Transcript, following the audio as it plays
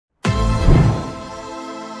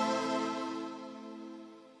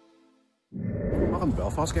Welcome to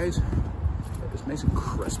Belfast, guys. It's nice and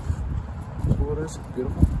crisp. That's what it is.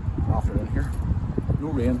 Beautiful. Afternoon here. No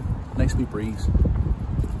rain. Nice wee breeze.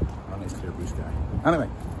 And a nice clear blue sky. Anyway,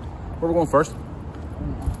 where are we going first?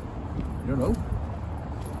 You don't know?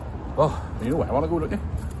 Oh, you know where I want to go, don't you?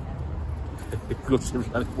 Go see if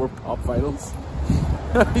there's any more pop finals.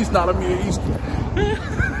 He's not amused.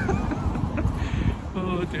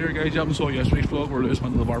 Oh dear, guys, you haven't saw yesterday's vlog where Lewis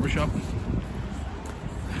went to the barbershop.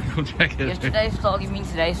 Go check it out. Yesterday's vlog, you mean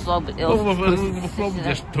today's vlog, but we'll vlog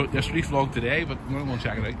yesterday's vlog today, but we're going to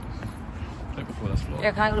check it out. Right before this vlog.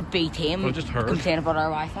 Yeah, can I go to BT and complain about our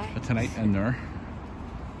Wi-Fi? Tonight in there,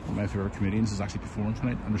 one of my favourite comedians is actually performing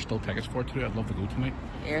tonight, and there's still tickets for it today. I'd love to go tonight.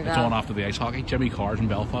 It's on after the ice hockey. Jimmy Carr's in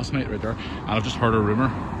Belfast tonight, right there. And I've just heard a rumour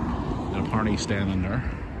that apparently he's staying in there.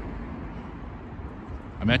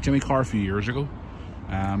 I met Jimmy Carr a few years ago.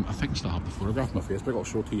 I think I still have the photograph on my Facebook. I'll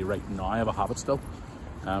show it to you right now. I have it still.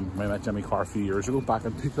 I met Jimmy Carr a few years ago, back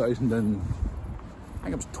in 2000 and I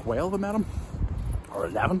think it was 12 I met him, or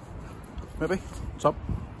 11 maybe. What's up?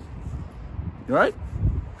 You alright?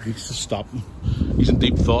 He's just stopping. He's in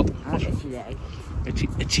deep thought. Itchy leg.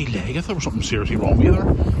 Itchy leg? I thought there was something seriously wrong with you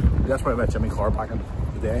there. That's why I met Jimmy Carr back in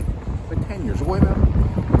the day. About 10 years ago I met him.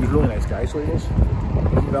 He was a really nice guy, so he was.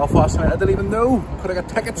 In Belfast tonight, I didn't even know. Could have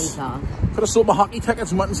got tickets. Could have sold my hockey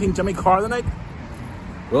tickets and went and seen Jimmy Carr the night.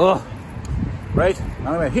 Ugh. Right,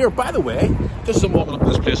 anyway, here, by the way, just as I'm walking up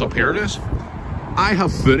this place up here, I have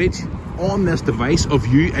footage on this device of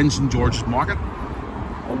you in St George's Market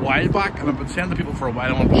a while back, and I've been saying to people for a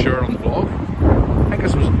while I want to share it on the vlog. I think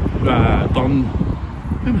this was done,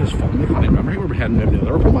 maybe this film, I can't even remember. We were heading maybe to the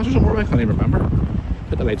Liverpool match or somewhere, I can't even remember.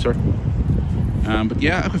 Hit the lights, sir. But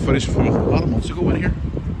yeah, I have footage from a lot of months ago in here.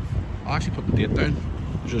 I'll actually put the date down.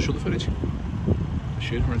 Should I show the footage? I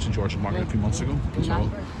should. We're in St George's Market a few months ago. So,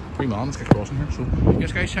 3 man, let's get crossing here. So,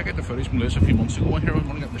 yes, guys, check out the footage from Lewis a few months ago in here. I'm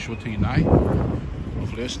going to get the show to you now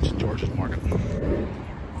of Lewis in St George's Market. You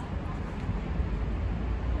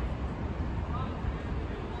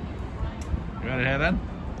ready to head in?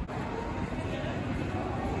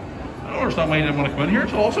 I don't understand why you didn't want to come in here.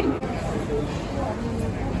 It's awesome.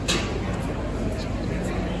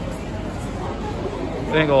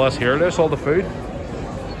 I think all this here, Lewis, all the food.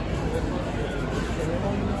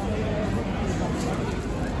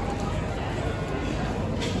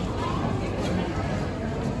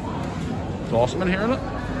 It's awesome in here, isn't it?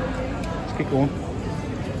 Let's keep going.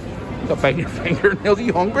 You got biting your fingernails. Are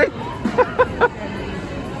you hungry?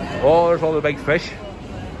 Oh, there's all the big fish.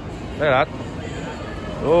 Look at that.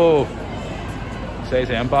 Oh, size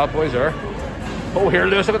them bad boys there. Oh, here,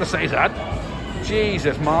 Lewis, look at the size of that.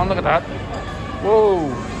 Jesus, man, look at that.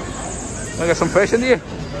 Whoa. I got some fish in you.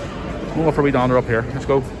 We'll go for a wee downer up here. Let's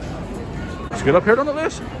go. It's good up here, doesn't it,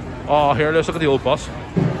 Lewis? Oh, here, Lewis, look at the old bus.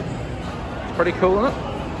 It's pretty cool, isn't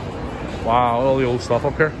it? Wow, all the old stuff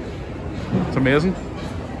up here. It's amazing.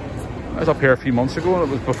 I was up here a few months ago,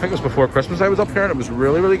 and I think it was before Christmas I was up here, and it was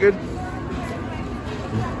really, really good.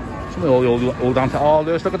 Some of the old downtown. Oh,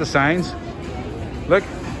 Lewis, look at the signs. Look,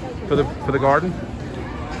 for the garden.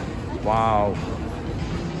 Wow.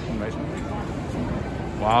 Nice.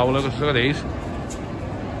 Wow, look at these.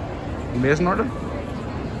 Amazing, aren't they?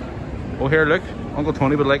 Oh, here, look. Uncle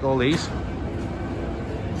Tony would like all these.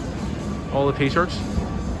 All the t-shirts.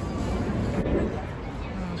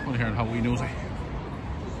 It's going here in Halloween nosy.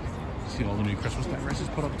 See all the new Christmas decorations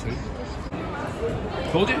put up too.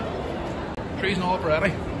 Told you. Trees and all up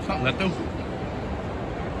already. It's not lit though.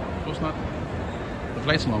 So it's not. The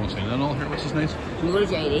lights along the side and all here, which is nice. You go to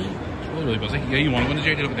JD. It's really, really busy. Yeah, you want to go to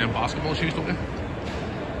JD, look at them basketball shoes, don't you?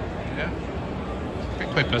 Yeah.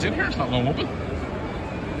 It's quite busy in here, it's not long open.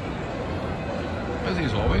 Busy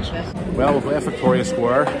as always. Well, we've left Victoria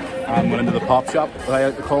Square and went into the pop shop, that I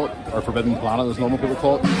like to call it, or Forbidden Planet as normal people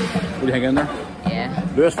call it. What do you think in there? Yeah.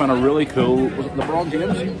 Lewis found a really cool, was it LeBron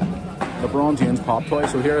James? LeBron James pop toy.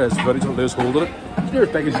 So here is footage of Lewis holding it. It's near as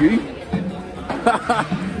big as you.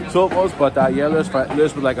 So it was, but yeah, Lewis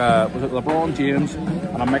would like was it LeBron James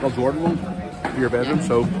and a Michael Jordan one for your bedroom.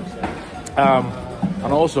 So,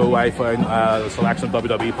 and also I found a selection of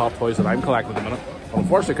WWE pop toys that I'm collecting at the minute. But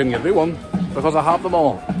unfortunately, I couldn't get me one because I have them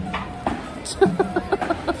all.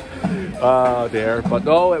 Oh dear, but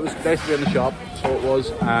no, it was basically in the shop, so it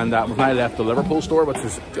was. And we've now left the Liverpool store, which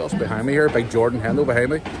is just behind me here. Big Jordan Hendo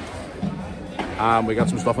behind me. We got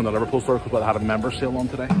some stuff in the Liverpool store because they had a member sale on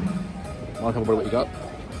today. Want to tell me what you got?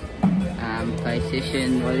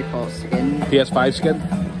 PlayStation, what do you call it, skin? PS5 skin.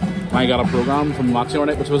 I got a program from Match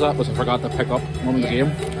night, which was I forgot to pick up one of the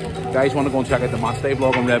game. Guys, want to go and check out the Match Day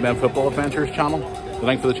vlog on Red Men Football Adventures channel. The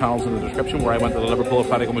link for the channel's in the description, where I went to the Liverpool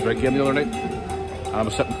Atletico Madrid game the other night. And I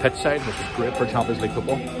was sitting pitch side, which is great for Champions League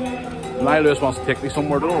football. Now Lewis wants to take me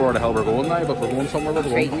somewhere. I don't know where the hell we're going now, but we're going somewhere.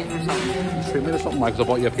 Treat me or something. Treat me or something, because I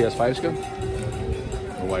bought you a PS5 skin.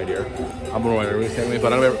 No idea. I'm going to really take me.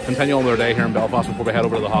 But anyway, continue on with our day here in Belfast before we head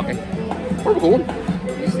over to the hockey. Where are we going?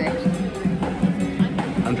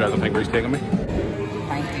 I'm trying to think where he's taking me.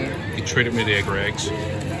 Thank you. He treated me to a Greg's.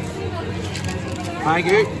 Thank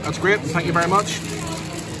you. That's great. Thank you very much.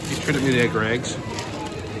 He's treated me to a Greg's.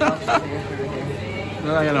 You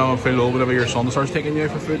know, I feel low whenever your son starts taking you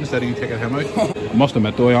out for food instead of you taking him out. I must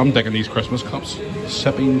admit though, I am digging these Christmas cups.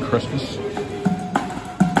 Sipping Christmas.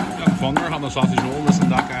 Having fun there, having a sausage roll, listening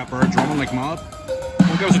to that guy up there drumming like mad. Come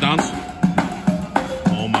on, give us a dance.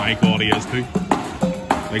 Oh my god, he is too.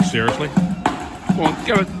 Like seriously. Go on,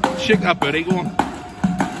 give it. Shake that booty, go on.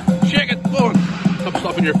 Shake it, go on. Stop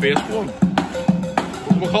stuffing your face, go on.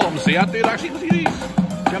 We'll call him to see that dude actually, because he's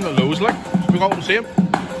getting the lows like. We'll call him to see him.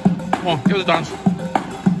 Come on, give us a dance.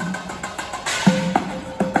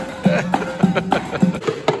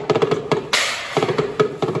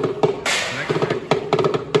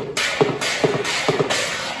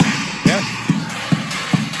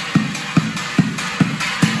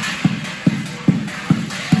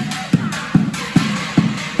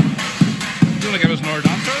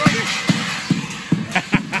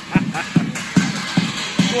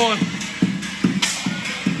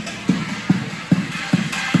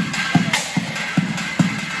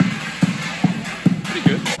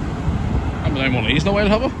 He's no way to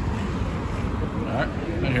have it. Alright,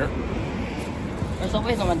 in here. There's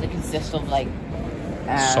always one that consists of like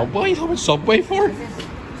Subway? What's Subway for?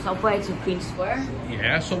 Subway to Queen Square?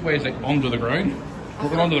 Yeah, Subway's like under the ground. We're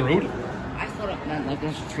going onto the road. I thought it meant like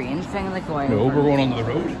there's a train thing like going. No, we're going onto the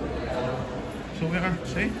road. So we are,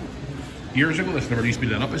 see? Years ago this never used to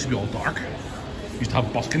be lit up, it used to be all dark. Used to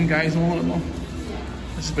have busking guys and all that and all.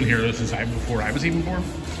 This has been here since before I was even born.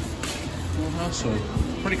 So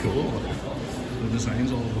pretty cool. The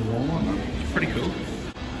designs all over the wall and that. It's pretty cool.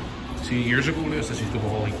 See, years ago this used to be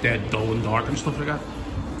all like dead dull and dark and stuff like that.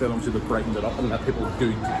 Then obviously they brightened it up and let people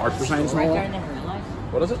do art designs and all that. I never realised.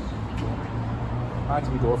 What is it? I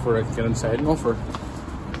actually go for get inside and all for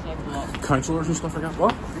councillors and stuff like that.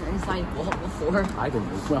 What? Inside what before? I don't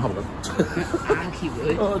know. We'll have a look. I keep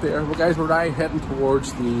it. Oh dear. Well guys, we're now heading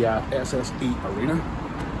towards the SSE Arena.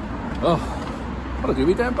 Oh, what a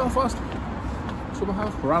good day in Belfast. So we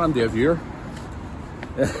have, we're on Dave here.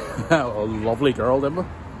 A lovely girl, didn't we?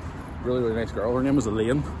 Really, really nice girl. Her name was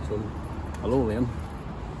Elaine. So, hello Elaine.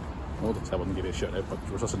 I wouldn't say I wouldn't give you a shout out, but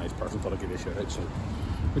she was such a nice person, thought I'd give you a shout out. So,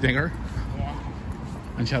 we think her. Yeah.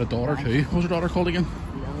 And she had a daughter too. What was her daughter called again?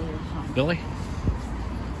 Lily.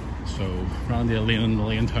 So, around the Elaine in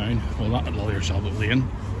Elaine town. Well, not Lily herself, but Elaine.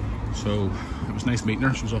 So, it was nice meeting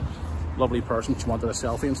her. She was a lovely person. She wanted a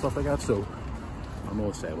selfie and stuff like that. So, I don't know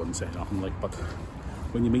what to say. I wouldn't say nothing like, but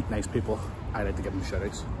when you meet nice people, I like to give them shout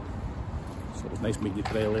outs. So it was nice meeting you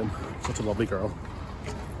today, Elaine. Such a lovely girl.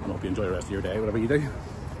 And I hope you enjoy the rest of your day, whatever you do.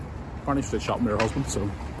 Apparently she's shopping with her husband,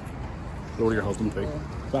 so go to your husband too.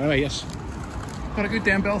 But anyway, yes. Had a good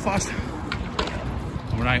day in Belfast.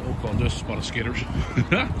 And we're now, oh god, there's a spot of skaters.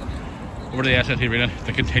 Over to the SSE Arena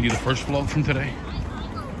to continue the first vlog from today.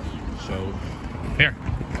 So, here.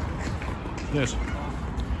 Yes.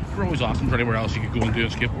 We're always asking for anywhere else you could go and do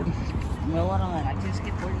skateboarding. No, I don't like to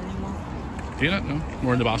skateboard anymore. Do you not? No?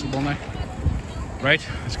 We're into basketball now. Right,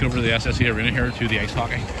 let's go over to the SSE Arena here to the ice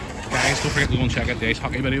hockey. Guys, don't forget to go and check out the ice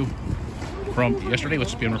hockey video from yesterday, which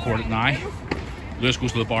is being recorded now. Lewis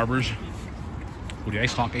goes to the barbers, go to the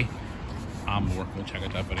ice hockey, and more. Go check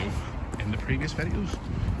out that video in the previous videos.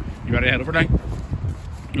 You ready to head over now?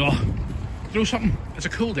 Oh, you know something? It's a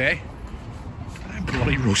cool day, but I'm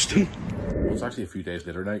bloody roasting. It's actually a few days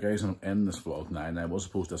later now, guys, and I'm in this vlog now. And I was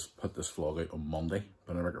supposed to put this vlog out on Monday,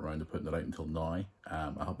 but I never got around to putting it out until now.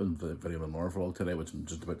 I have been videoing another vlog today, which I'm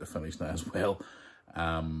just about to finish now as well. But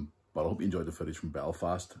I hope you enjoyed the footage from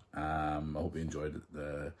Belfast. I hope you enjoyed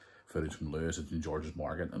the footage from Lewis at St George's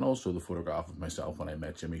Market, and also the photograph of myself when I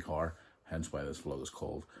met Jimmy Carr. Hence why this vlog is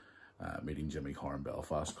called Meeting Jimmy Carr in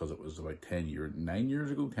Belfast, because it was about 10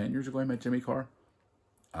 years ago I met Jimmy Carr,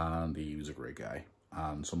 and he was a great guy.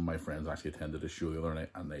 And some of my friends actually attended the show the other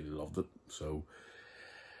night and they loved it. So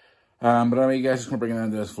but anyway guys, just going to bring it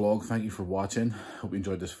into this vlog. Thank you for watching. Hope you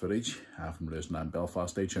enjoyed this footage from Lewis and I in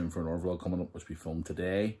Belfast. Stay tuned for another vlog coming up, which we filmed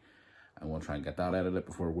today. I want to try and get that edited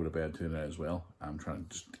before we go to bed tonight as well. I'm trying to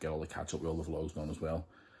just get all the catch up with all the vlogs done as well.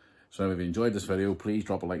 So if you enjoyed this video, please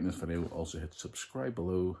drop a like in this video. Also hit subscribe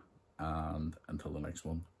below, and until the next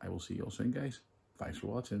one, I will see you all soon guys. Thanks for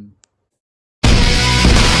watching.